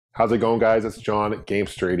How's it going, guys? It's John,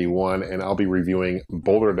 Gamester81, and I'll be reviewing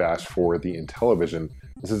Boulder Dash for the Intellivision.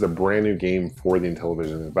 This is a brand new game for the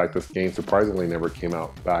Intellivision. In fact, this game surprisingly never came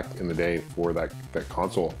out back in the day for that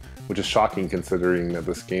console, which is shocking considering that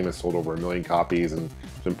this game has sold over 1 million copies and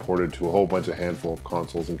is imported to a whole bunch of handful of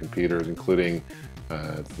consoles and computers, including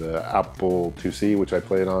the Apple IIc, which I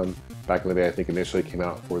played on back in the day. I think initially came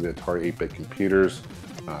out for the Atari 8-bit computers.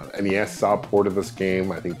 NES saw a port of this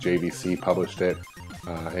game. I think JVC published it.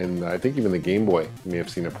 And I think even the Game Boy may have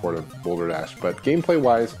seen a port of Boulder Dash. But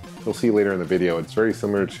gameplay-wise, you'll see later in the video, it's very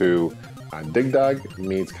similar to Dig Dug.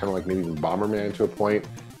 Means kind of like maybe even Bomberman to a point.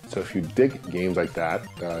 So if you dig games like that,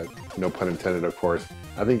 no pun intended, of course,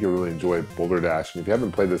 I think you'll really enjoy Boulder Dash. And if you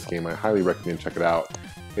haven't played this game, I highly recommend check it out.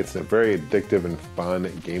 It's a very addictive and fun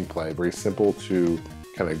gameplay. Very simple to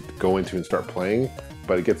kind of go into and start playing,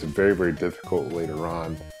 but it gets very, very difficult later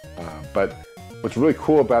on. But what's really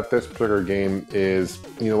cool about this particular game is,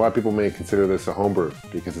 a lot of people may consider this a homebrew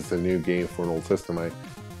because it's a new game for an old system.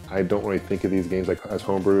 I don't really think of these games as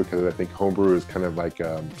homebrew because I think homebrew is kind of like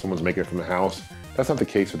someone's making it from the house. That's not the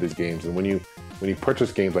case with these games. And when you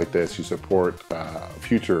purchase games like this, you support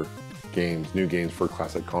future games, new games for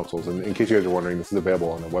classic consoles. And in case you guys are wondering, this is available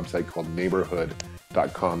on a website called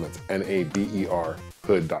neighborhood.com. That's N-A-B-E-R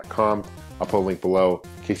hood.com. I'll put a link below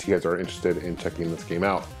in case you guys are interested in checking this game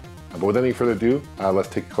out. But with any further ado, let's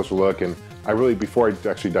take a closer look. And before I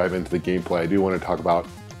actually dive into the gameplay, I do want to talk about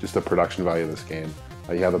just the production value of this game.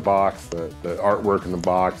 You have the box, the artwork in the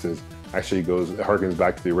box harkens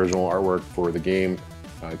back to the original artwork for the game.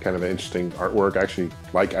 Kind of an interesting artwork.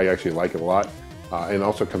 I actually like it a lot. And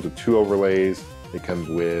also comes with 2 overlays. It comes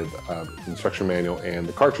with instruction manual and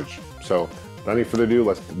the cartridge. So without any further ado,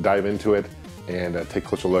 let's dive into it and take a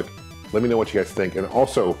closer look. Let me know what you guys think. And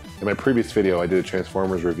also, in my previous video, I did a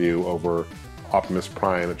Transformers review over Optimus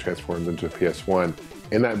Prime that transforms into a PS1.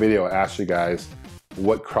 In that video, I asked you guys,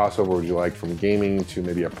 what crossover would you like from gaming to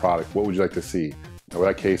maybe a product? What would you like to see? Now, in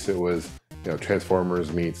that case, it was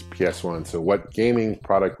Transformers meets PS1. So what gaming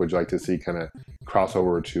product would you like to see kind of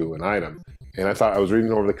crossover to an item? And I was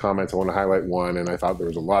reading over the comments. I want to highlight one, and I thought there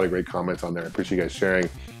was a lot of great comments on there. I appreciate you guys sharing.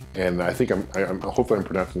 And I think hopefully I'm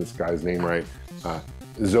pronouncing this guy's name right.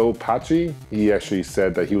 Zopachi, he actually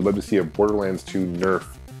said that he would love to see a Borderlands 2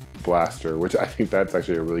 Nerf blaster, which I think that's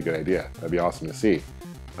actually a really good idea. That'd be awesome to see.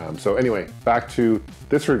 So anyway, back to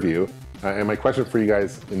this review. And my question for you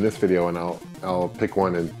guys in this video, and I'll pick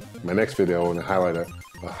one in my next video and highlight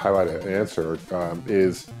an answer,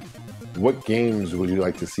 is what games would you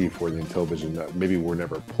like to see for the Intellivision that maybe were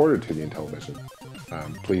never ported to the Intellivision?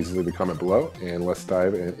 Please leave a comment below, and let's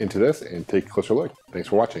dive into this and take a closer look. Thanks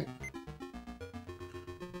for watching.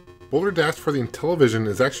 Boulder Dash for the Intellivision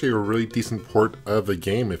is actually a really decent port of the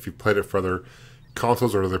game. If you've played it for other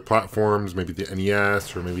consoles or other platforms, maybe the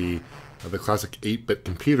NES or maybe the classic 8-bit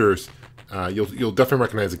computers, you'll definitely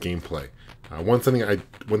recognize the gameplay. One thing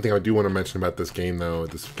I do want to mention about this game, though,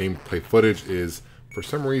 this gameplay footage, is for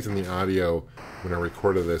some reason the audio when I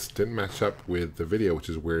recorded this didn't match up with the video, which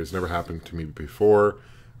is weird. It's never happened to me before.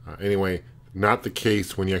 Anyway, not the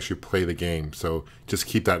case when you actually play the game, so just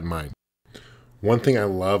keep that in mind. One thing I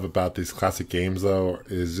love about these classic games, though,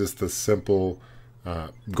 is just the simple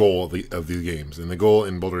goal of these games. And the goal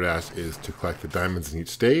in Boulder Dash is to collect the diamonds in each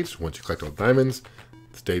stage. Once you collect all the diamonds,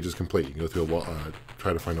 the stage is complete. You can go through a wall,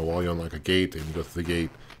 try to find a wall, you unlock a gate, and you go through the gate,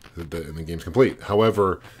 and the game's complete.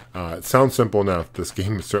 However, it sounds simple enough. This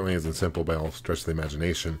game certainly isn't simple by all stretch of the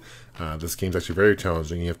imagination. This game's actually very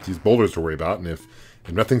challenging. You have these boulders to worry about, and if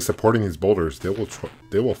nothing's supporting these boulders, they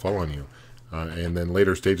will fall on you. And then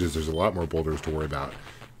later stages, there's a lot more boulders to worry about.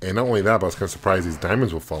 And not only that, but I was kind of surprised these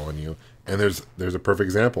diamonds will fall on you. And there's a perfect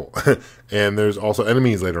example. And there's also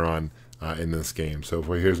enemies later on in this game. So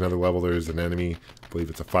here's another level. There's an enemy. I believe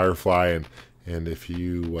it's a firefly. And if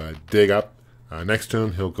you dig up next to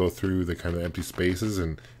him, he'll go through the kind of empty spaces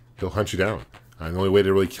and he'll hunt you down. And the only way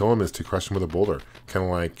to really kill him is to crush him with a boulder. Kind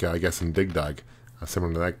of like, I guess, in Dig Dug.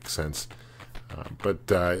 Similar to that sense. But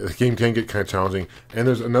the game can get kind of challenging. And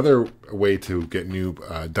there's another way to get new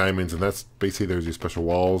diamonds, and that's basically there's these special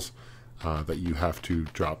walls that you have to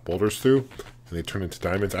drop boulders through, and they turn into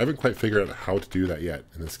diamonds. I haven't quite figured out how to do that yet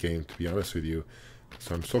in this game, to be honest with you.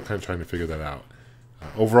 So I'm still kind of trying to figure that out.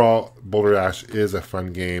 Overall, Boulder Dash is a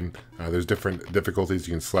fun game. There's different difficulties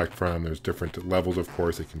you can select from. There's different levels, of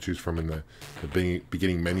course, you can choose from in the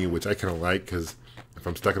beginning menu, which I kind of like because if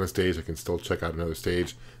I'm stuck on a stage, I can still check out another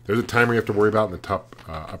stage. There's a timer you have to worry about in the top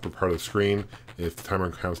upper part of the screen. If the timer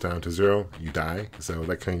counts down to 0, you die. So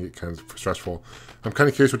that can get kind of stressful. I'm kind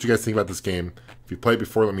of curious what you guys think about this game. If you played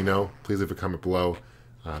before, let me know. Please leave a comment below.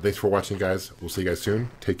 Thanks for watching, guys. We'll see you guys soon.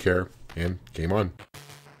 Take care, and game on.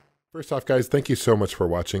 First off, guys, thank you so much for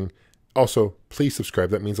watching. Also, please subscribe.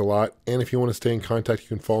 That means a lot. And if you want to stay in contact, you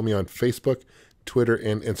can follow me on Facebook, Twitter,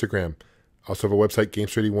 and Instagram. I also have a website,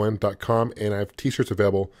 Gamester81.com, and I have t-shirts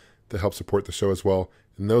available that help support the show as well.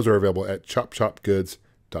 And those are available at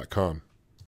chopchopgoods.com.